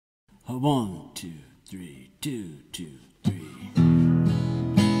1, 2, 3, 2, 2, 3.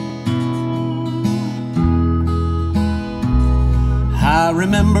 I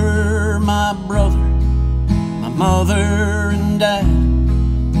remember my brother, my mother and dad,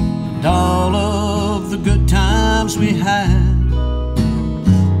 and all of the good times we had.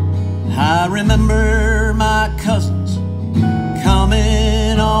 I remember my cousins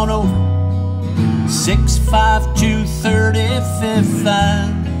coming on over 6'5" 35th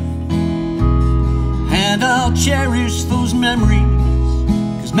Ave. And I'll cherish those memories,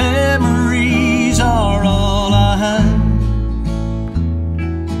 'cause memories are all I have.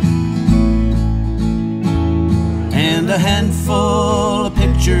 And a handful of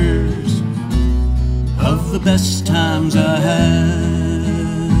pictures of the best times I had.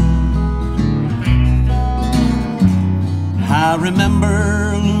 I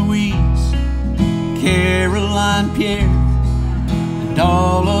remember Louise, Caroline, Pierre, and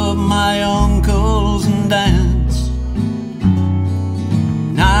all of my uncles and aunts.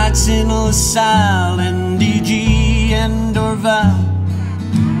 Nights in LaSalle and DG and Dorval,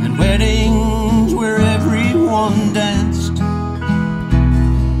 and weddings where everyone danced.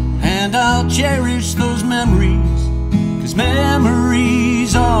 And I'll cherish those memories, 'cause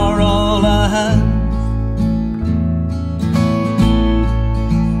memories are all I have.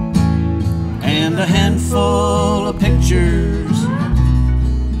 And a handful of pictures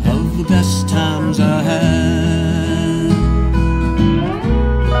of the best times I had.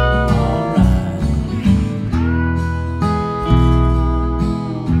 All right.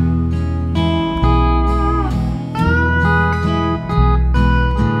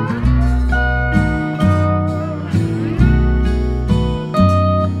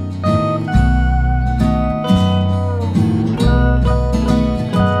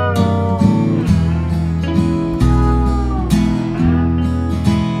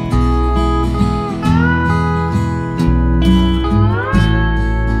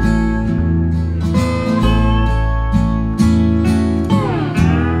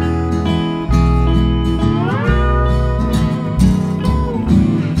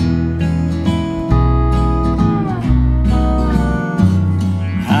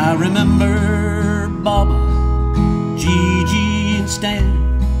 I remember Baba, Gigi and Stan,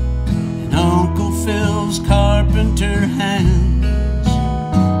 and Uncle Phil's carpenter hands,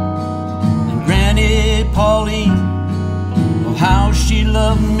 and Granny Pauline, oh how she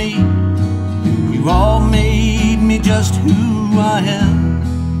loved me. You all made me just who I am.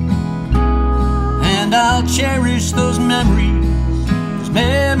 And I'll cherish those memories, 'cause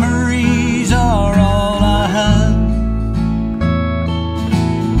memories are all I have.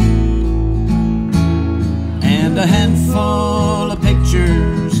 And a handful of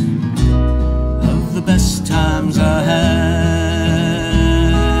pictures of the best times I had.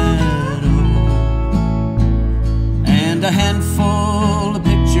 Oh. And a handful of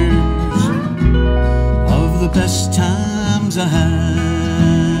pictures of the best times I had.